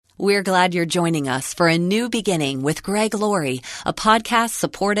We're glad you're joining us for A New Beginning with Greg Laurie, a podcast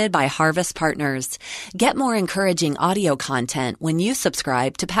supported by Harvest Partners. Get more encouraging audio content when you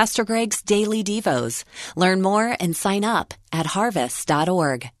subscribe to Pastor Greg's Daily Devos. Learn more and sign up at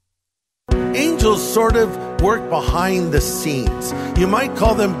harvest.org. Angels sort of work behind the scenes. You might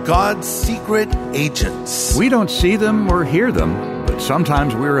call them God's secret agents. We don't see them or hear them, but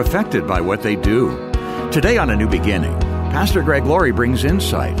sometimes we're affected by what they do. Today on A New Beginning, Pastor Greg Laurie brings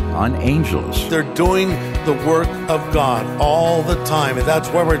insight on angels. They're doing the work of God all the time. And that's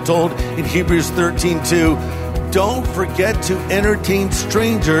why we're told in Hebrews 13:2, don't forget to entertain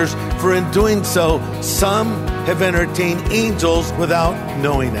strangers, for in doing so, some have entertained angels without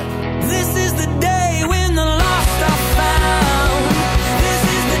knowing it. This is the day when the lost are found. This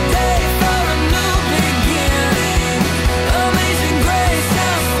is the day for a new beginning. Amazing grace,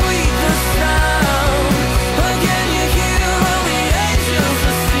 how sweet the sound. Again you hear all the angels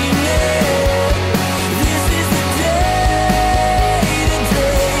are singing. This is the day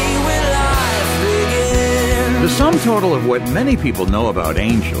when life begins. The sum total of what many people know about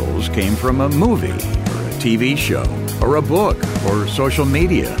angels came from a movie, or a TV show, or a book, or social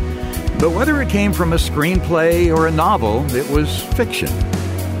media. But whether it came from a screenplay or a novel, it was fiction.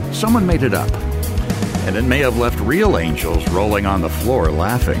 Someone made it up. And it may have left real angels rolling on the floor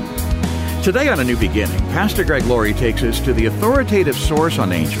laughing. Today on A New Beginning, Pastor Greg Laurie takes us to the authoritative source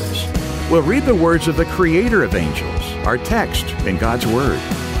on angels. We'll read the words of the creator of angels, our text in God's Word.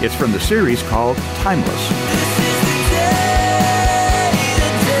 It's from the series called Timeless. This is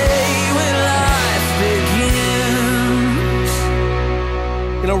the day when life begins.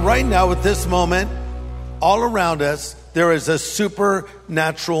 You know, right now at this moment, all around us, there is a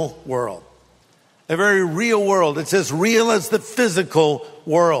supernatural world. A very real world. It's as real as the physical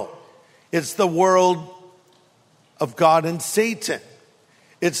world. It's the world of God and Satan.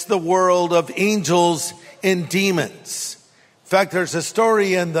 It's the world of angels and demons. In fact, there's a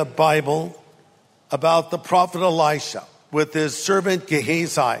story in the Bible about the prophet Elisha with his servant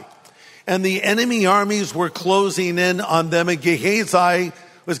Gehazi. And the enemy armies were closing in on them, and Gehazi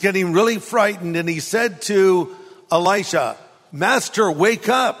was getting really frightened, and he said to Elisha, "Master, wake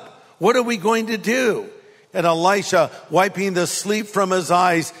up. What are we going to do?" And Elisha, wiping the sleep from his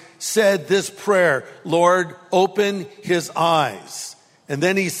eyes, said this prayer, "Lord, open his eyes." And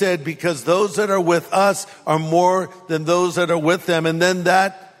then he said, "Because those that are with us are more than those that are with them." And then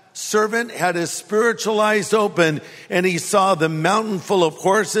that servant had his spiritual eyes open, and he saw the mountain full of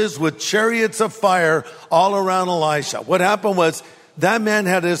horses with chariots of fire all around Elisha. What happened was, that man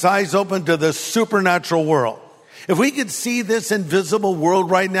had his eyes open to the supernatural world. If we could see this invisible world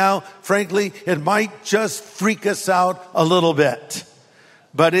right now, frankly, it might just freak us out a little bit.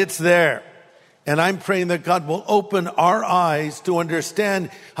 But it's there. And I'm praying that God will open our eyes to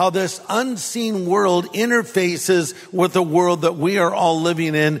understand how this unseen world interfaces with the world that we are all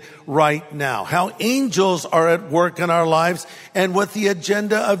living in right now. How angels are at work in our lives, and what the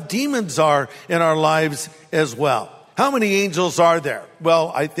agenda of demons are in our lives as well. How many angels are there?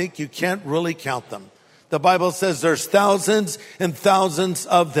 Well, I think you can't really count them. The Bible says there's thousands and thousands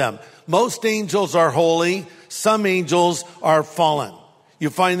of them. Most angels are holy. Some angels are fallen. You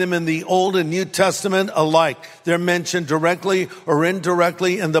find them in the Old and New Testament alike. They're mentioned directly or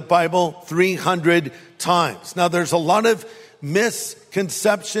indirectly in the Bible 300 times. Now, there's a lot of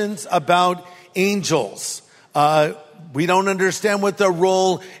misconceptions about angels. We don't understand what their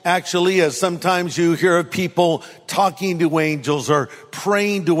role actually is. Sometimes you hear of people talking to angels or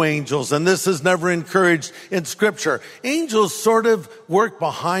praying to angels, and this is never encouraged in Scripture. Angels sort of work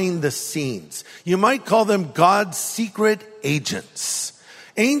behind the scenes. You might call them God's secret agents.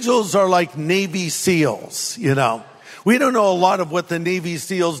 Angels are like Navy SEALs, you know. We don't know a lot of what the Navy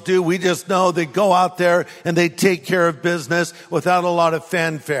SEALs do. We just know they go out there and they take care of business without a lot of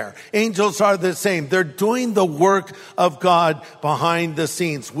fanfare. Angels are the same. They're doing the work of God behind the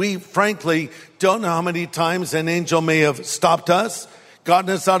scenes. We, frankly, don't know how many times an angel may have stopped us,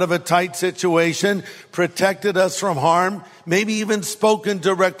 gotten us out of a tight situation, protected us from harm, maybe even spoken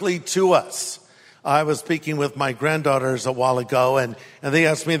directly to us. I was speaking with my granddaughters a while ago, and they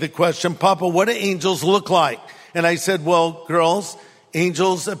asked me the question, "Papa, what do angels look like?" And I said, "Well, girls,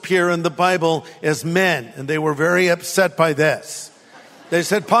 angels appear in the Bible as men." And they were very upset by this. They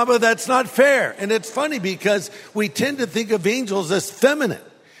said, "Papa, that's not fair." And it's funny because we tend to think of angels as feminine.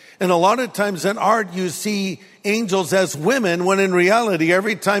 And a lot of times in art, you see angels as women, when in reality,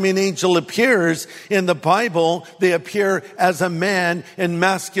 every time an angel appears in the Bible, they appear as a man in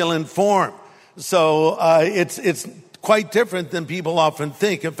masculine form. So it's quite different than people often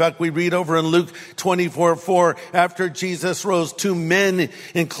think. In fact, we read over in Luke 24:4, after Jesus rose, 2 men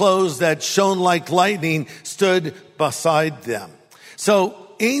in clothes that shone like lightning stood beside them. So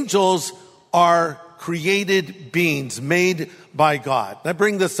angels are created beings made by God. And I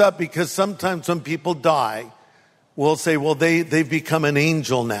bring this up because sometimes when people die, we'll say, well, they've become an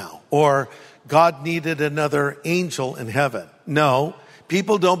angel now, or God needed another angel in heaven. No,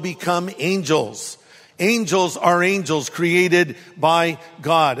 people don't become angels. Angels are angels created by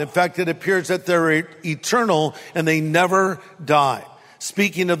God. In fact, it appears that they're eternal and they never die.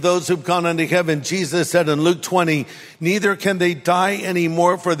 Speaking of those who've gone unto heaven, Jesus said in Luke 20, neither can they die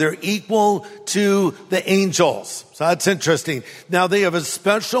anymore, for they're equal to the angels. So that's interesting. Now they have a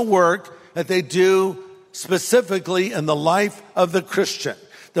special work that they do specifically in the life of the Christian.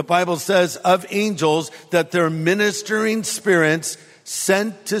 The Bible says of angels that they're ministering spirits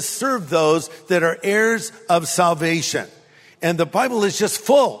sent to serve those that are heirs of salvation. And the Bible is just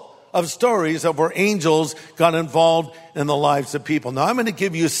full of stories of where angels got involved in the lives of people. Now, I'm going to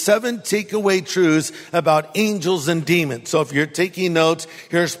give you 7 takeaway truths about angels and demons. So if you're taking notes,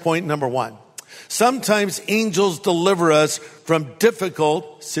 here's point number 1. Sometimes angels deliver us from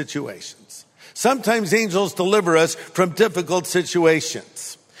difficult situations. Sometimes angels deliver us from difficult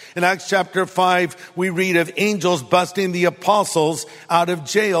situations. In Acts chapter 5, we read of angels busting the apostles out of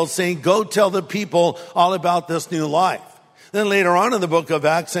jail, saying, go tell the people all about this new life. Then later on in the book of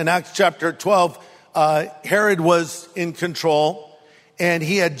Acts, in Acts chapter 12, Herod was in control, and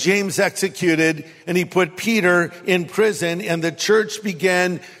he had James executed, and he put Peter in prison, and the church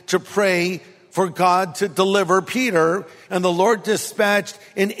began to pray for God to deliver Peter, and the Lord dispatched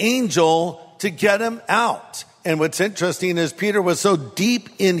an angel to get him out. And what's interesting is Peter was so deep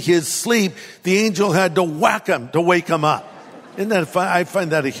in his sleep, the angel had to whack him to wake him up. Isn't that fun? I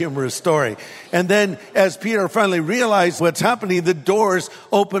find that a humorous story. And then as Peter finally realized what's happening, the doors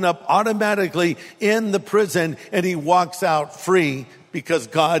open up automatically in the prison and he walks out free because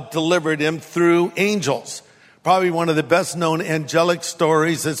God delivered him through angels. Probably one of the best known angelic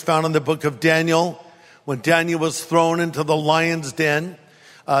stories is found in the book of Daniel, when Daniel was thrown into the lion's den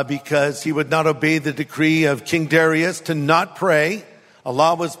because he would not obey the decree of King Darius to not pray. A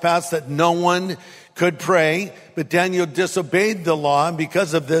law was passed that no one could pray, but Daniel disobeyed the law, and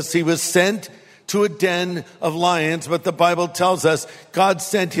because of this, he was sent to a den of lions. But the Bible tells us God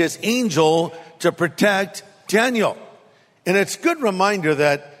sent his angel to protect Daniel. And it's a good reminder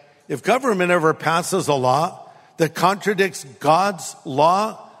that if government ever passes a law that contradicts God's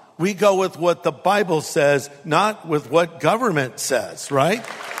law, we go with what the Bible says, not with what government says, right?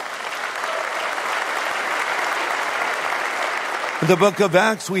 In the book of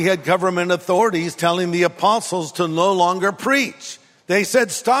Acts, we had government authorities telling the apostles to no longer preach. They said,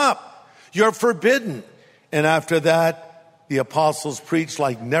 stop, you're forbidden. And after that, the apostles preached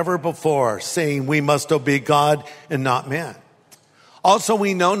like never before, saying we must obey God and not man. Also,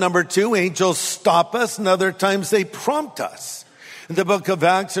 we know, number 2, angels stop us, and other times they prompt us. In the book of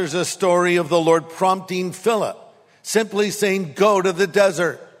Acts, there's a story of the Lord prompting Philip, simply saying, go to the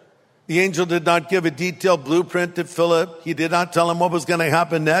desert. The angel did not give a detailed blueprint to Philip. He did not tell him what was going to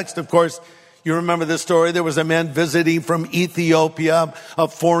happen next. Of course, you remember the story. There was a man visiting from Ethiopia, a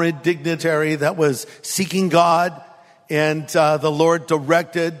foreign dignitary that was seeking God. And the Lord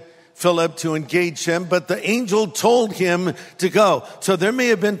directed Philip to engage him, but the angel told him to go. So there may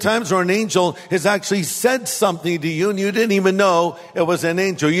have been times where an angel has actually said something to you and you didn't even know it was an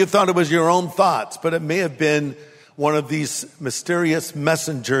angel. You thought it was your own thoughts, but it may have been one of these mysterious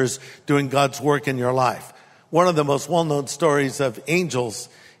messengers doing God's work in your life. One of the most well-known stories of angels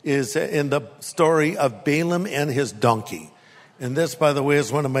is in the story of Balaam and his donkey. And this, by the way,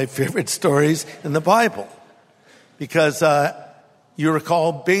 is one of my favorite stories in the Bible. Because you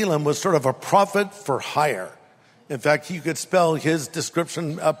recall Balaam was sort of a prophet for hire. In fact, you could spell his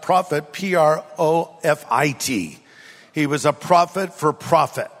description of prophet, P-R-O-F-I-T. He was a prophet for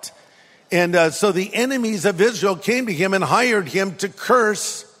profit. And so the enemies of Israel came to him and hired him to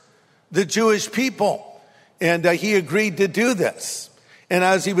curse the Jewish people. And he agreed to do this. And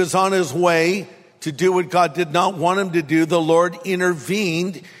as he was on his way to do what God did not want him to do, the Lord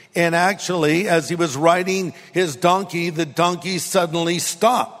intervened. And actually, as he was riding his donkey, the donkey suddenly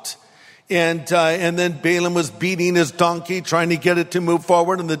stopped. And then Balaam was beating his donkey, trying to get it to move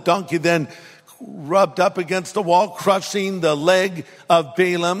forward. And the donkey then rubbed up against the wall, crushing the leg of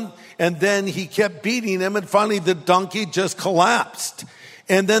Balaam. And then he kept beating him, and finally the donkey just collapsed.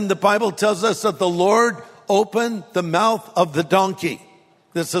 And then the Bible tells us that the Lord opened the mouth of the donkey.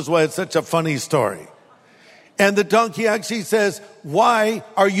 This is why it's such a funny story. And the donkey actually says, why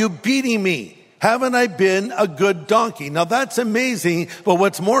are you beating me? Haven't I been a good donkey? Now that's amazing, but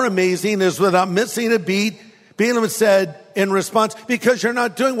what's more amazing is without missing a beat, Balaam said in response, because you're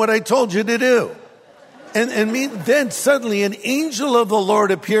not doing what I told you to do. And then suddenly an angel of the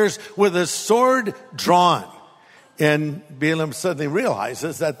Lord appears with a sword drawn. And Balaam suddenly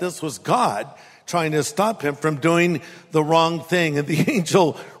realizes that this was God trying to stop him from doing the wrong thing. And the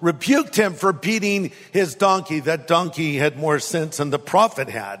angel rebuked him for beating his donkey. That donkey had more sense than the prophet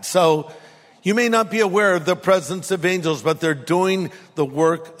had. So you may not be aware of the presence of angels, but they're doing the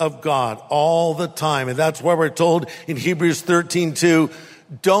work of God all the time. And that's why we're told in Hebrews 13:2,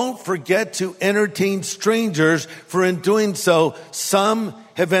 don't forget to entertain strangers, for in doing so, some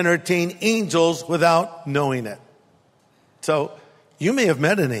have entertained angels without knowing it. So you may have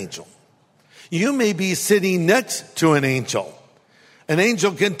met an angel. You may be sitting next to an angel. An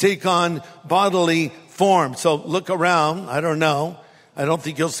angel can take on bodily form. So look around. I don't know. I don't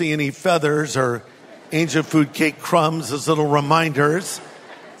think you'll see any feathers or angel food cake crumbs as little reminders,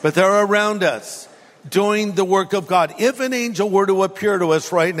 but they're around us doing the work of God. If an angel were to appear to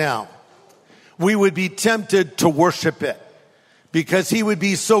us right now, we would be tempted to worship it because he would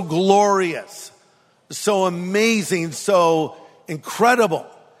be so glorious, so amazing, so incredible.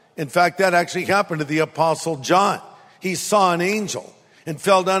 In fact, that actually happened to the Apostle John. He saw an angel and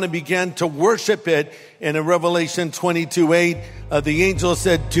fell down and began to worship it. And in Revelation 22:8, the angel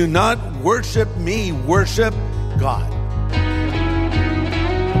said, do not worship me, worship God.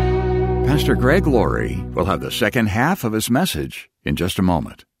 Pastor Greg Laurie will have the second half of his message in just a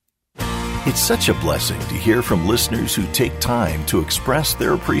moment. It's such a blessing to hear from listeners who take time to express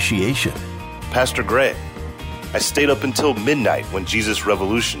their appreciation. Pastor Greg, I stayed up until midnight when Jesus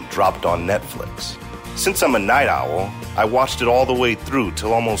Revolution dropped on Netflix. Since I'm a night owl, I watched it all the way through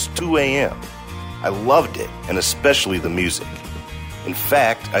till almost 2 a.m. I loved it, and especially the music. In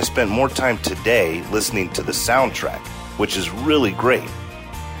fact, I spent more time today listening to the soundtrack, which is really great.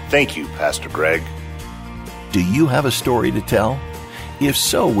 Thank you, Pastor Greg. Do you have a story to tell? If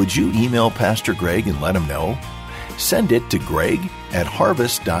so, would you email Pastor Greg and let him know? Send it to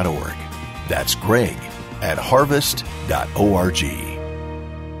greg@harvest.org. That's greg@harvest.org.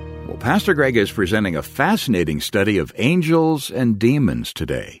 Well, Pastor Greg is presenting a fascinating study of angels and demons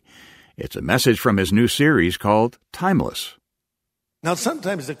today. It's a message from his new series called Timeless. Now,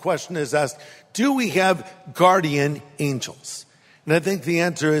 sometimes the question is asked, do we have guardian angels? And I think the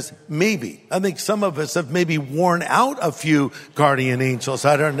answer is maybe. I think some of us have maybe worn out a few guardian angels.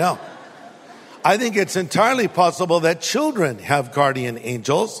 I don't know. I think it's entirely possible that children have guardian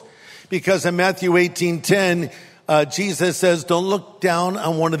angels, because in Matthew 18:10, Jesus says, don't look down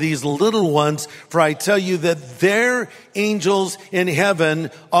on one of these little ones, for I tell you that their angels in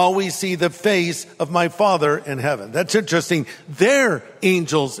heaven always see the face of my Father in heaven. That's interesting. Their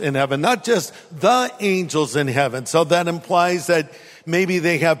angels in heaven, not just the angels in heaven. So that implies that maybe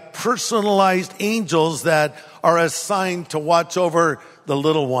they have personalized angels that are assigned to watch over the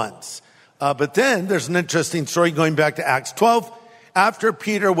little ones. But then there's an interesting story going back to Acts 12. After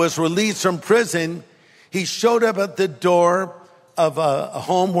Peter was released from prison, he showed up at the door of a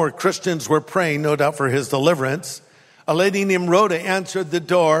home where Christians were praying, no doubt for his deliverance. A lady named Rhoda answered the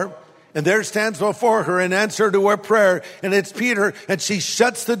door, and there stands before her an answer to her prayer, and it's Peter, and she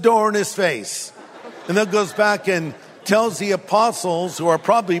shuts the door in his face. And then goes back and tells the apostles, who are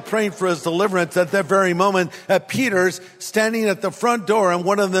probably praying for his deliverance at that very moment, that Peter's standing at the front door, and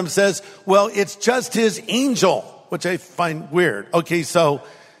one of them says, well, it's just his angel, which I find weird. Okay, so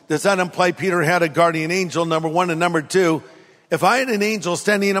does that imply Peter had a guardian angel, number one? And number two, if I had an angel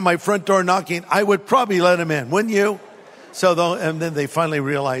standing at my front door knocking, I would probably let him in, wouldn't you? And then they finally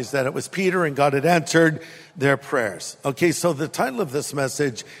realized that it was Peter, and God had answered their prayers. Okay, so the title of this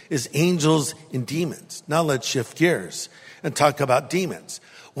message is Angels and Demons. Now let's shift gears and talk about demons.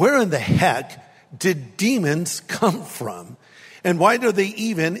 Where in the heck did demons come from? And why do they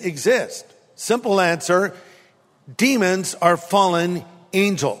even exist? Simple answer, demons are fallen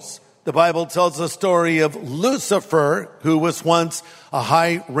angels. The Bible tells the story of Lucifer, who was once a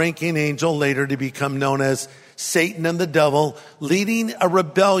high-ranking angel, later to become known as Satan and the devil, leading a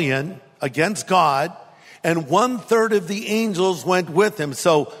rebellion against God, and 1/3 of the angels went with him.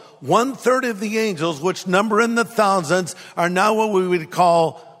 So 1/3 of the angels, which number in the thousands, are now what we would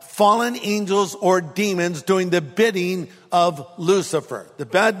call fallen angels or demons doing the bidding of Lucifer. The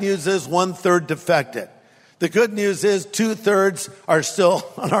bad news is 1/3 defected. The good news is 2/3 are still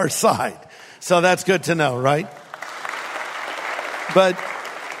on our side. So that's good to know, right? But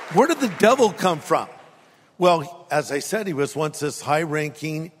where did the devil come from? Well, as I said, he was once this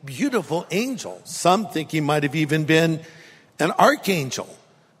high-ranking, beautiful angel. Some think he might have even been an archangel.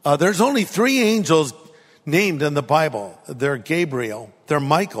 There's only 3 angels named in the Bible. They're Gabriel, they're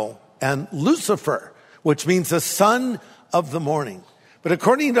Michael, and Lucifer, which means the son of the morning. But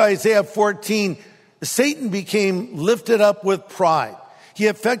according to Isaiah 14, Satan became lifted up with pride. He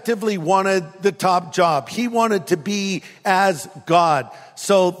effectively wanted the top job. He wanted to be as God.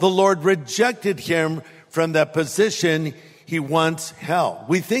 So the Lord rejected him from that position he once held.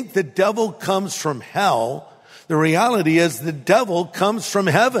 We think the devil comes from hell. The reality is the devil comes from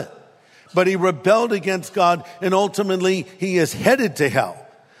heaven. But he rebelled against God, and ultimately he is headed to hell.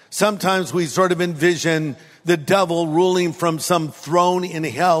 Sometimes we sort of envision the devil ruling from some throne in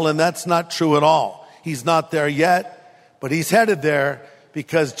hell, and that's not true at all. He's not there yet, but he's headed there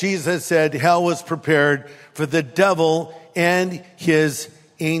because Jesus said hell was prepared for the devil and his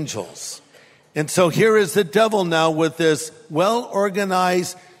angels. And so here is the devil now with this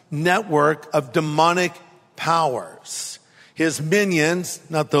well-organized network of demonic powers. His minions,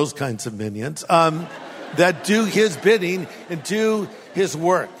 not those kinds of minions, that do his bidding and do his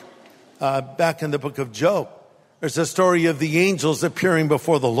work. Back in the book of Job, there's a story of the angels appearing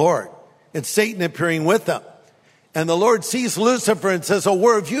before the Lord and Satan appearing with them. And the Lord sees Lucifer and says, "Oh,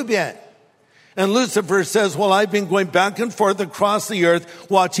 where have you been?" And Lucifer says, "Well, I've been going back and forth across the earth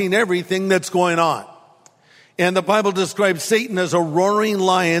watching everything that's going on." And the Bible describes Satan as a roaring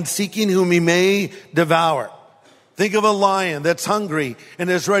lion seeking whom he may devour. Think of a lion that's hungry and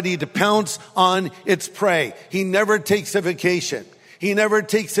is ready to pounce on its prey. He never takes a vacation. He never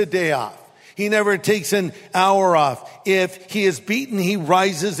takes a day off. He never takes an hour off. If he is beaten, he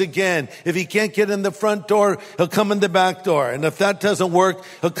rises again. If he can't get in the front door, he'll come in the back door. And if that doesn't work,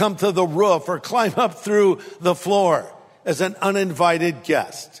 he'll come to the roof or climb up through the floor as an uninvited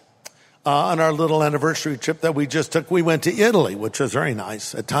guest. On our little anniversary trip that we just took, we went to Italy, which was very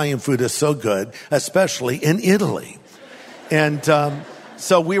nice. Italian food is so good, especially in Italy. And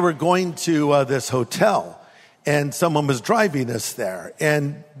so we were going to this hotel. And someone was driving us there,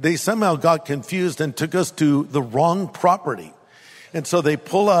 and they somehow got confused and took us to the wrong property. And so they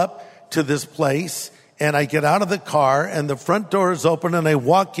pull up to this place, and I get out of the car, and the front door is open, and I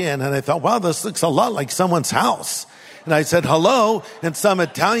walk in, and I thought, wow, this looks a lot like someone's house. And I said, hello, and some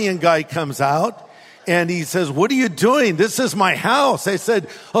Italian guy comes out, and he says, "What are you doing? This is my house." I said,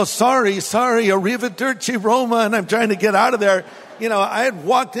 "Oh, sorry, arrivederci Roma," and I'm trying to get out of there. You know, I had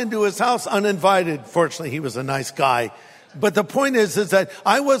walked into his house uninvited. Fortunately, he was a nice guy. But the point is that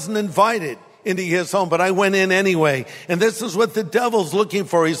I wasn't invited into his home, but I went in anyway. And this is what the devil's looking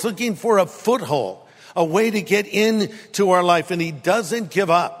for. He's looking for a foothold, a way to get into our life, and he doesn't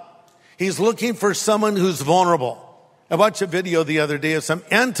give up. He's looking for someone who's vulnerable. I watched a video the other day of some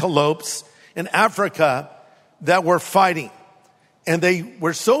antelopes in Africa that were fighting. And they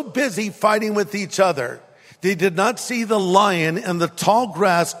were so busy fighting with each other, they did not see the lion and the tall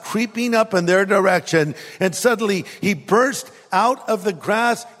grass creeping up in their direction. And suddenly he burst out of the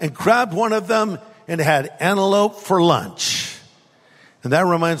grass and grabbed one of them and had antelope for lunch. And that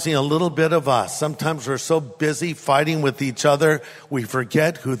reminds me a little bit of us. Sometimes we're so busy fighting with each other, we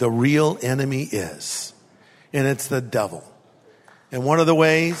forget who the real enemy is. And it's the devil. And one of the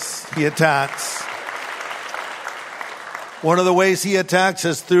ways he attacks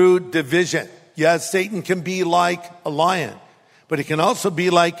is through division. Yes, Satan can be like a lion, but he can also be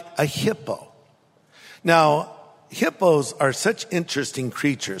like a hippo. Now, hippos are such interesting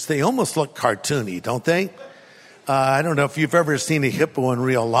creatures. They almost look cartoony, don't they? I don't know if you've ever seen a hippo in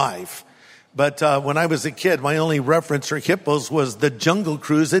real life, but when I was a kid, my only reference for hippos was the Jungle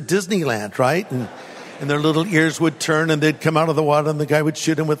Cruise at Disneyland, right? And their little ears would turn and they'd come out of the water and the guy would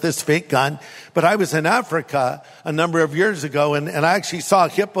shoot him with this fake gun. But I was in Africa a number of years ago and I actually saw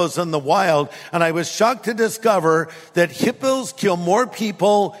hippos in the wild, and I was shocked to discover that hippos kill more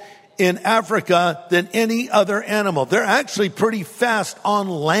people in Africa than any other animal. They're actually pretty fast on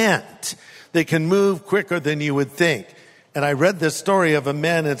land. They can move quicker than you would think. And I read this story of a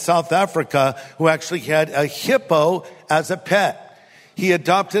man in South Africa who actually had a hippo as a pet. He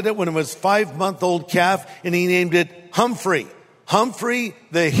adopted it when it was a 5-month-old calf, and he named it Humphrey. Humphrey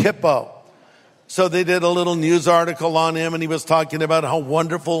the hippo. So they did a little news article on him, and he was talking about how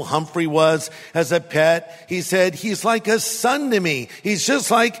wonderful Humphrey was as a pet. He said, "He's like a son to me. He's just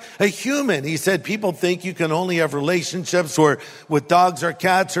like a human." He said, "People think you can only have relationships with dogs or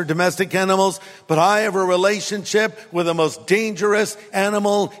cats or domestic animals, but I have a relationship with the most dangerous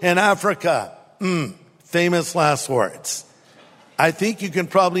animal in Africa." Famous last words. I think you can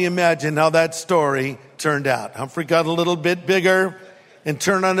probably imagine how that story turned out. Humphrey got a little bit bigger and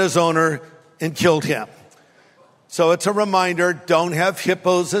turned on his owner and killed him. So it's a reminder, don't have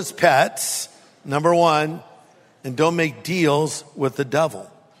hippos as pets, number one, and don't make deals with the devil.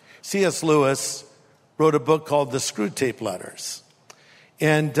 C.S. Lewis wrote a book called The Screwtape Letters.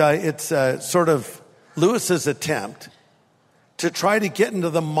 And it's sort of Lewis's attempt to try to get into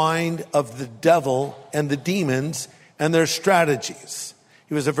the mind of the devil and the demons and their strategies.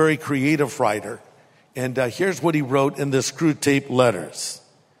 He was a very creative writer. And here's what he wrote in the Screwtape Letters.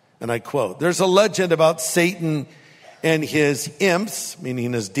 And I quote, "There's a legend about Satan and his imps,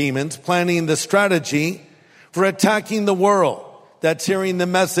 meaning his demons, planning the strategy for attacking the world that's hearing the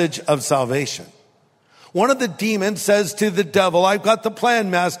message of salvation. One of the demons says to the devil, 'I've got the plan,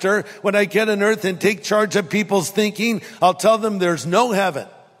 master. When I get on earth and take charge of people's thinking, I'll tell them there's no heaven.'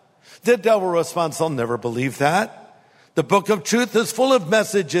 The devil responds, 'They'll never believe that. The book of truth is full of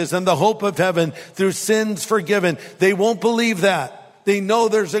messages and the hope of heaven through sins forgiven. They won't believe that. They know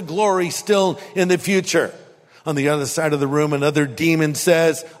there's a glory still in the future.' On the other side of the room, another demon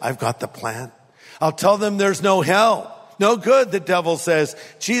says, 'I've got the plan. I'll tell them there's no hell.' 'No good,' the devil says.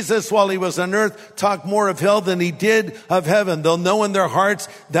 'Jesus, while he was on earth, talked more of hell than he did of heaven. They'll know in their hearts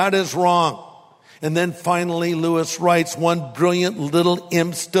that is wrong.' And then finally, Lewis writes, one brilliant little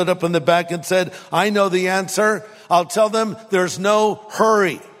imp stood up in the back and said, 'I know the answer. I'll tell them there's no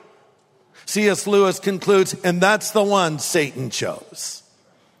hurry.' C.S. Lewis concludes, and that's the one Satan chose."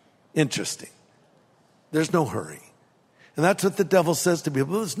 Interesting. There's no hurry. And that's what the devil says to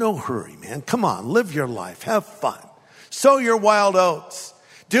people. There's no hurry, man. Come on, live your life. Have fun. Sow your wild oats.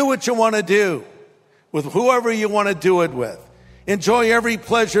 Do what you want to do with whoever you want to do it with. Enjoy every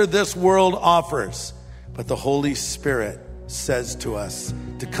pleasure this world offers. But the Holy Spirit says to us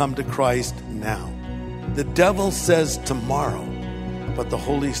to come to Christ now. The devil says tomorrow, but the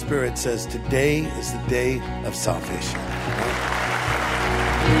Holy Spirit says today is the day of salvation.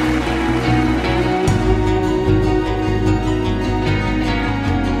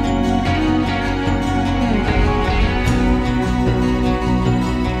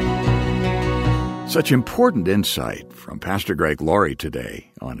 Such important insight from Pastor Greg Laurie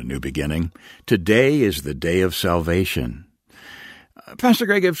today on A New Beginning. Today is the day of salvation. Pastor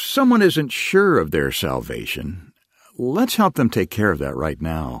Greg, if someone isn't sure of their salvation, let's help them take care of that right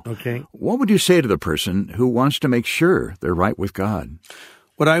now. Okay. What would you say to the person who wants to make sure they're right with God?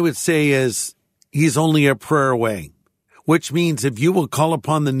 What I would say is he's only a prayer away, which means if you will call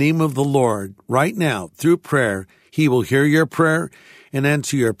upon the name of the Lord right now through prayer, he will hear your prayer and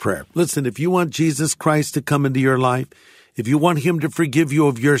answer your prayer. Listen, if you want Jesus Christ to come into your life, if you want him to forgive you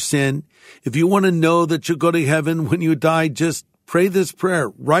of your sin, if you want to know that you'll go to heaven when you die, just pray this prayer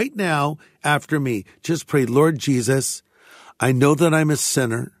right now after me. Just pray, Lord Jesus, I know that I'm a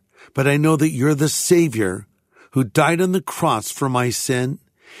sinner, but I know that you're the Savior who died on the cross for my sin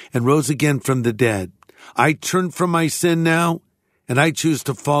and rose again from the dead. I turn from my sin now, and I choose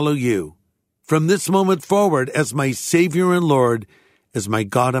to follow you from this moment forward as my Savior and Lord, as my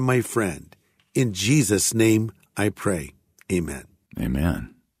God and my friend. In Jesus' name I pray. Amen.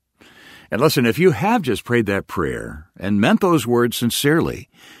 Amen. And listen, if you have just prayed that prayer and meant those words sincerely,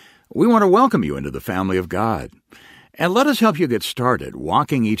 we want to welcome you into the family of God. And let us help you get started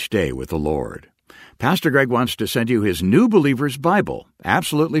walking each day with the Lord. Pastor Greg wants to send you his New Believer's Bible,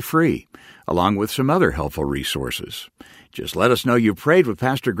 absolutely free, along with some other helpful resources. Just let us know you prayed with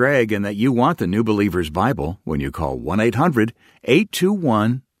Pastor Greg and that you want the New Believer's Bible when you call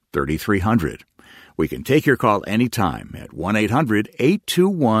 1-800-821-3300. We can take your call anytime at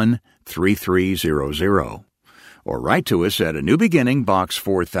 1-800-821-3300. Or write to us at A New Beginning, Box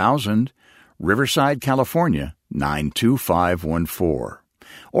 4000, Riverside, California, 92514.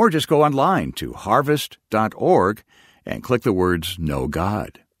 Or just go online to harvest.org and click the words Know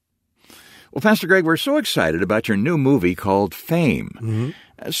God. Well, Pastor Greg, we're so excited about your new movie called Fame. Mm-hmm.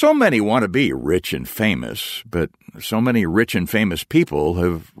 So many want to be rich and famous, but so many rich and famous people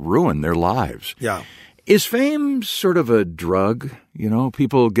have ruined their lives. Yeah. Is fame sort of a drug? You know,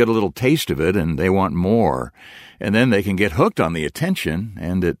 people get a little taste of it and they want more. And then they can get hooked on the attention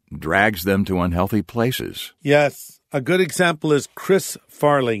and it drags them to unhealthy places. Yes. A good example is Chris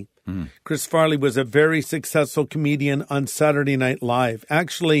Farley. Chris Farley was a very successful comedian on Saturday Night Live.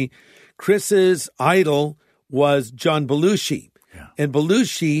 Actually, Chris's idol was John Belushi. Yeah. And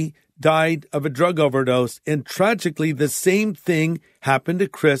Belushi died of a drug overdose. And tragically, the same thing happened to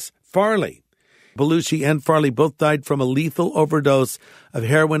Chris Farley. Belushi and Farley both died from a lethal overdose of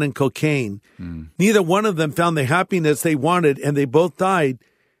heroin and cocaine. Neither one of them found the happiness they wanted, and they both died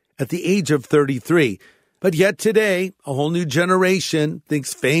at the age of 33. But yet today, a whole new generation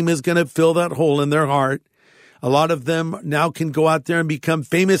thinks fame is going to fill that hole in their heart. A lot of them now can go out there and become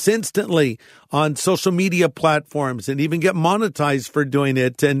famous instantly on social media platforms and even get monetized for doing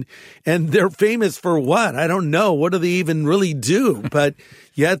it. And they're famous for what? I don't know. What do they even really do? But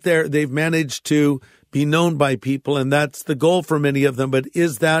yet they've managed to be known by people, and that's the goal for many of them. But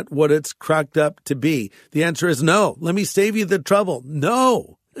is that what it's cracked up to be? The answer is no. Let me save you the trouble.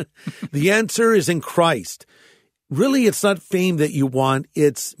 No. The answer is in Christ. Really, it's not fame that you want.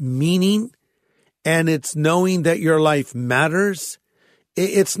 It's meaning, and it's knowing that your life matters.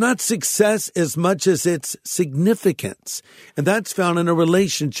 It's not success as much as it's significance, and that's found in a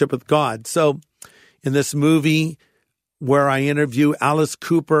relationship with God. So in this movie where I interview Alice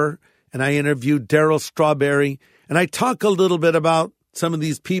Cooper and I interview Darryl Strawberry, and I talk a little bit about some of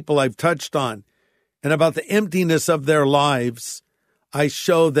these people I've touched on and about the emptiness of their lives, I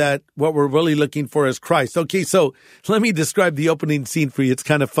show that what we're really looking for is Christ. Okay, so let me describe the opening scene for you. It's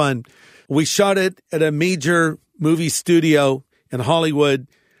kind of fun. We shot it at a major movie studio in Hollywood.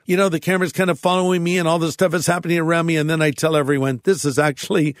 You know, the camera's kind of following me and all this stuff is happening around me. And then I tell everyone, this is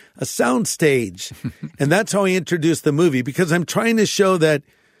actually a sound stage. And that's how I introduce the movie, because I'm trying to show that,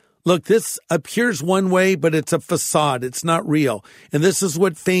 look, this appears one way, but it's a facade. It's not real. And this is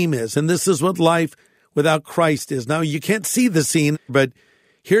what fame is. And this is what life without Christ is. Now, you can't see the scene, but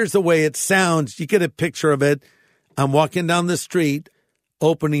here's the way it sounds. You get a picture of it. I'm walking down the street,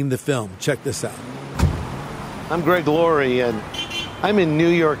 opening the film. Check this out. I'm Greg Laurie, and I'm in New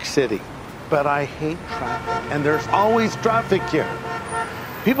York City, but I hate traffic, and there's always traffic here.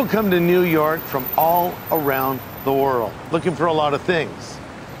 People come to New York from all around the world, looking for a lot of things.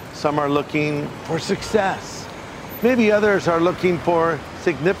 Some are looking for success. Maybe others are looking for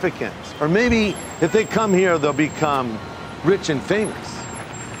significance. Or maybe if they come here, they'll become rich and famous.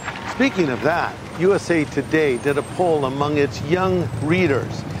 Speaking of that, USA Today did a poll among its young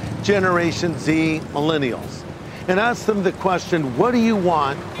readers, Generation Z millennials, and asked them the question, what do you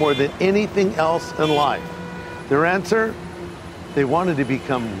want more than anything else in life? Their answer? They wanted to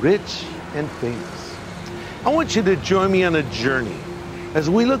become rich and famous. I want you to join me on a journey as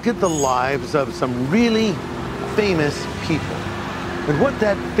we look at the lives of some really famous people and what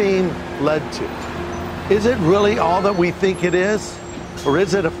that fame led to. Is it really all that we think it is, or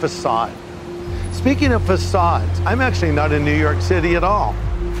is it a facade? Speaking of facades, I'm actually not in New York City at all.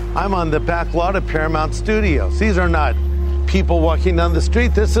 I'm on the back lot of Paramount Studios. These are not people walking down the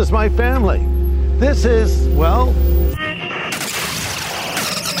street. This is my family. This is, well,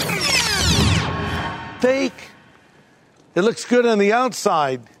 fake. It looks good on the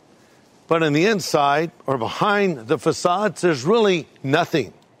outside, but on the inside or behind the facades, there's really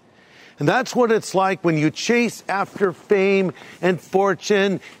nothing. And that's what it's like when you chase after fame and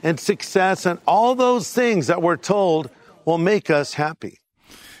fortune and success and all those things that we're told will make us happy.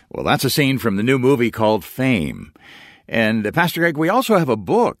 Well, that's a scene from the new movie called Fame. And Pastor Greg, we also have a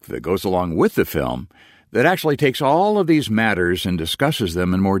book that goes along with the film that actually takes all of these matters and discusses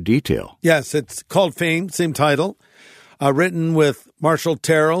them in more detail. Yes, it's called Fame, same title. Written with Marshall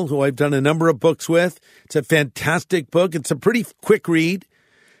Terrell, who I've done a number of books with. It's a fantastic book. It's a pretty quick read.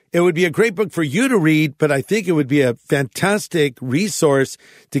 It would be a great book for you to read, but I think it would be a fantastic resource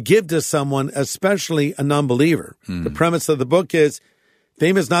to give to someone, especially a non-believer. The premise of the book is,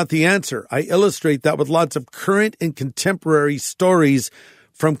 fame is not the answer. I illustrate that with lots of current and contemporary stories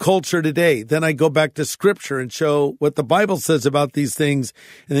from culture today. Then I go back to Scripture and show what the Bible says about these things,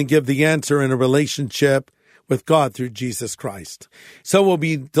 and then give the answer in a relationship with God through Jesus Christ. So we'll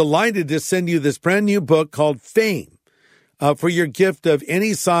be delighted to send you this brand new book called Fame for your gift of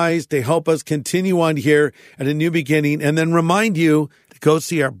any size to help us continue on here at a new beginning, and then remind you to go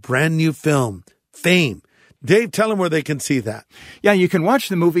see our brand new film, Fame. Dave, tell them where they can see that. Yeah, you can watch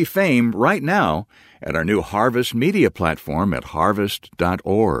the movie Fame right now at our new Harvest Media platform at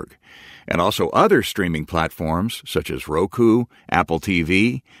harvest.org. And also other streaming platforms such as Roku, Apple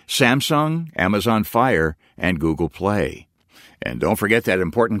TV, Samsung, Amazon Fire, and Google Play. And don't forget that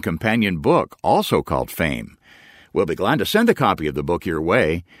important companion book, also called Fame. We'll be glad to send a copy of the book your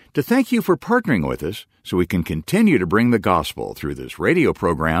way to thank you for partnering with us so we can continue to bring the gospel through this radio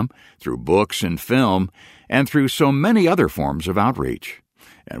program, through books and film, and through so many other forms of outreach.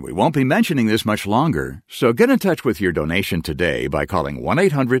 And we won't be mentioning this much longer, so get in touch with your donation today by calling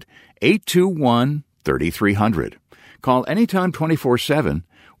 1-800-821-3300. Call anytime 24/7,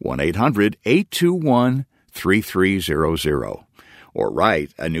 1-800-821-3300. Or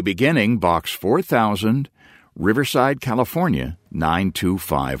write A New Beginning, Box 4000, Riverside, California,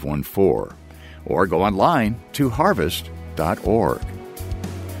 92514. Or go online to harvest.org.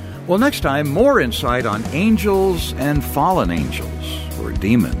 Well, next time, more insight on angels and fallen angels, or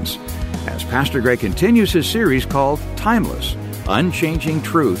demons, as Pastor Greg continues his series called Timeless, Unchanging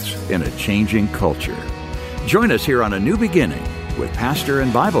Truths in a Changing Culture. Join us here on A New Beginning with pastor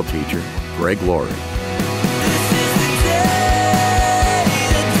and Bible teacher Greg Laurie.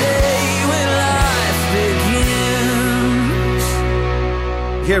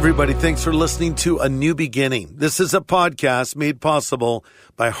 Hey, everybody. Thanks for listening to A New Beginning. This is a podcast made possible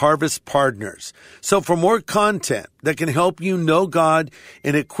by Harvest Partners. So for more content that can help you know God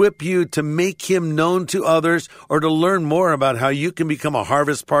and equip you to make Him known to others, or to learn more about how you can become a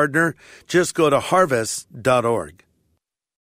Harvest Partner, just go to harvest.org.